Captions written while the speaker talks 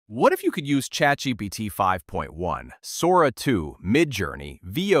What if you could use ChatGPT 5.1, Sora 2, Midjourney,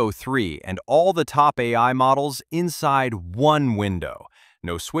 Veo 3, and all the top AI models inside one window?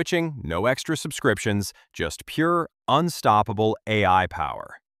 No switching, no extra subscriptions, just pure, unstoppable AI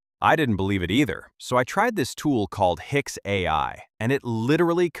power. I didn't believe it either, so I tried this tool called HIX AI, and it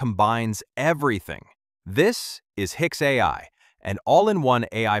literally combines everything. This is HIX AI, an all-in-one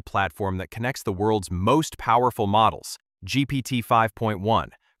AI platform that connects the world's most powerful models, GPT 5.1,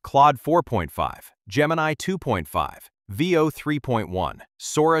 Claude 4.5, Gemini 2.5, Veo 3.1,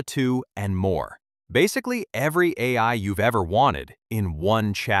 Sora 2, and more. Basically every AI you've ever wanted in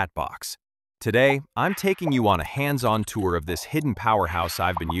one chat box. Today, I'm taking you on a hands-on tour of this hidden powerhouse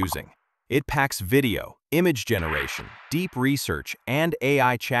I've been using. It packs video, image generation, deep research, and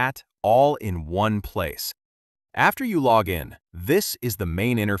AI chat all in one place. After you log in, this is the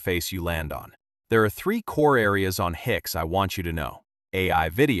main interface you land on. There are three core areas on HIX I want you to know: AI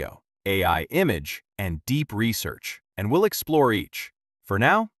video, AI image, and deep research, and we'll explore each. For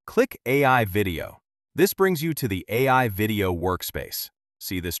now, click AI video. This brings you to the AI video workspace.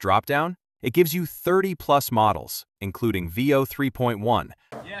 See this dropdown? It gives you 30+ models, including Veo 3.1.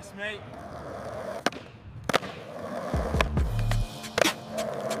 Yes, mate.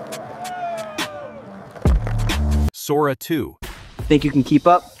 Sora 2. Think you can keep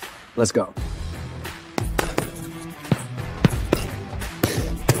up? Let's go.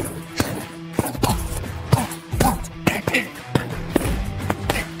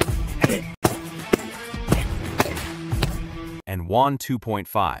 And Wan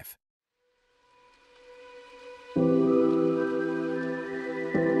 2.5.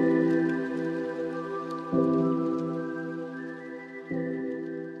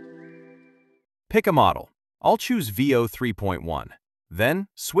 Pick a model. I'll choose Veo 3.1. Then,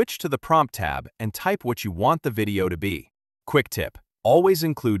 switch to the Prompt tab and type what you want the video to be. Quick tip: always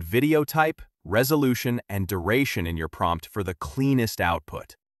include video type, resolution, and duration in your prompt for the cleanest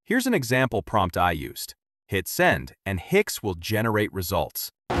output. Here's an example prompt I used. Hit send, and HIX will generate results.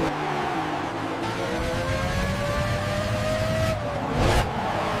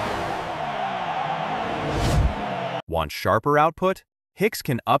 Want sharper output? HIX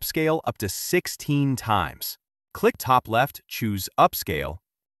can upscale up to 16 times. Click top left, choose Upscale.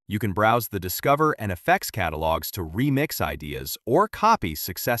 You can browse the Discover and Effects catalogs to remix ideas or copy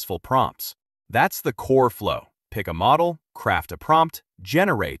successful prompts. That's the core flow. Pick a model, craft a prompt,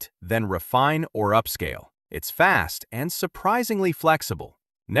 generate, then refine or upscale. It's fast and surprisingly flexible.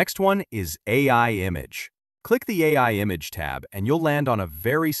 Next one is AI image. Click the AI image tab and you'll land on a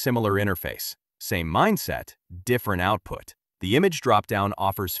very similar interface. Same mindset, different output. The image dropdown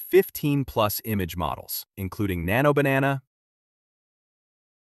offers 15+ image models, including Nano Banana,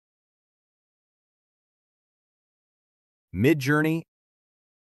 Midjourney,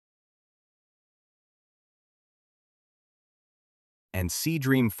 and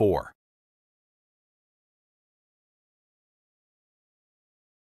Dream 4.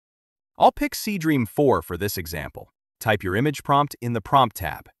 I'll pick Dream 4 for this example. Type your image prompt in the Prompt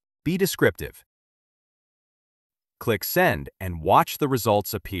tab. Be descriptive. Click Send and watch the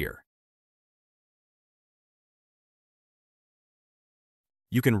results appear.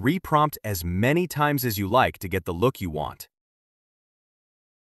 You can reprompt as many times as you like to get the look you want.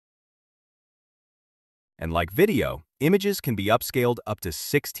 And like video, images can be upscaled up to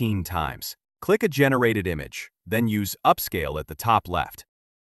 16 times. Click a generated image, then use Upscale at the top left.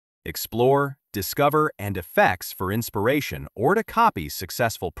 Explore, Discover, and Effects for inspiration or to copy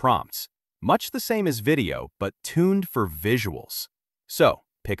successful prompts. Much the same as video, but tuned for visuals. So,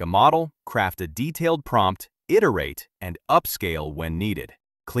 pick a model, craft a detailed prompt, iterate, and upscale when needed.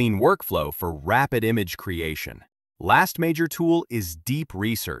 Clean workflow for rapid image creation. Last major tool is deep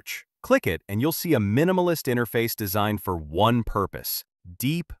research. Click it and you'll see a minimalist interface designed for one purpose: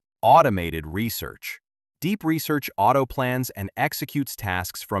 deep, automated research. Deep research auto-plans and executes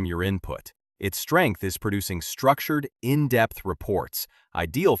tasks from your input. Its strength is producing structured, in-depth reports,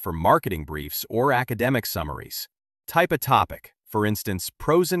 ideal for marketing briefs or academic summaries. Type a topic, for instance,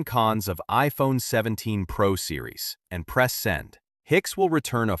 pros and cons of iPhone 17 Pro series, and press send. HIX will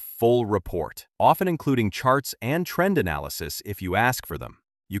return a full report, often including charts and trend analysis if you ask for them.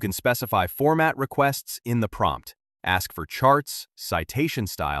 You can specify format requests in the prompt. Ask for charts, citation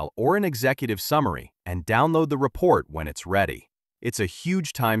style, or an executive summary, and download the report when it's ready. It's a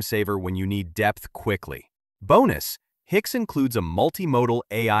huge time saver when you need depth quickly. Bonus: HIX includes a multimodal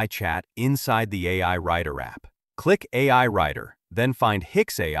AI chat inside the AI Writer app. Click AI Writer, then find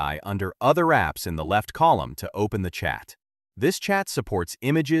HIX AI under Other Apps in the left column to open the chat. This chat supports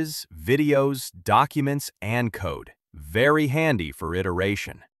images, videos, documents, and code. Very handy for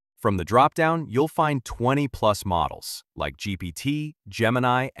iteration. From the dropdown, you'll find 20-plus models, like GPT,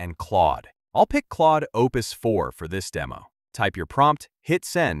 Gemini, and Claude. I'll pick Claude Opus 4 for this demo. Type your prompt, hit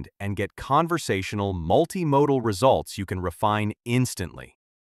send, and get conversational, multimodal results you can refine instantly.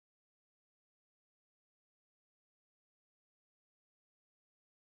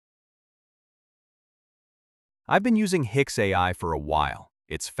 I've been using HIX AI for a while.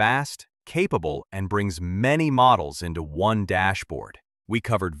 It's fast, capable, and brings many models into one dashboard. We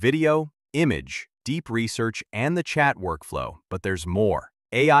covered video, image, deep research, and the chat workflow, but there's more.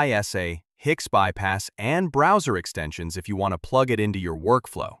 AI essay, HIX bypass, and browser extensions if you want to plug it into your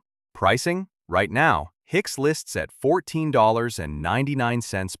workflow. Pricing? Right now, HIX lists at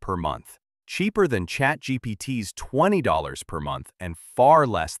 $14.99 per month. Cheaper than ChatGPT's $20 per month and far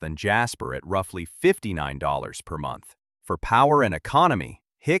less than Jasper at roughly $59 per month. For power and economy,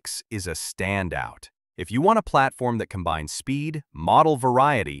 HIX is a standout. If you want a platform that combines speed, model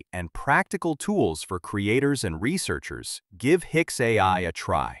variety, and practical tools for creators and researchers, give HIX AI a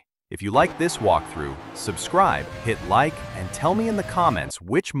try. If you like this walkthrough, subscribe, hit like, and tell me in the comments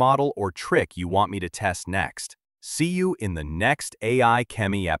which model or trick you want me to test next. See you in the next AI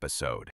Chemi episode.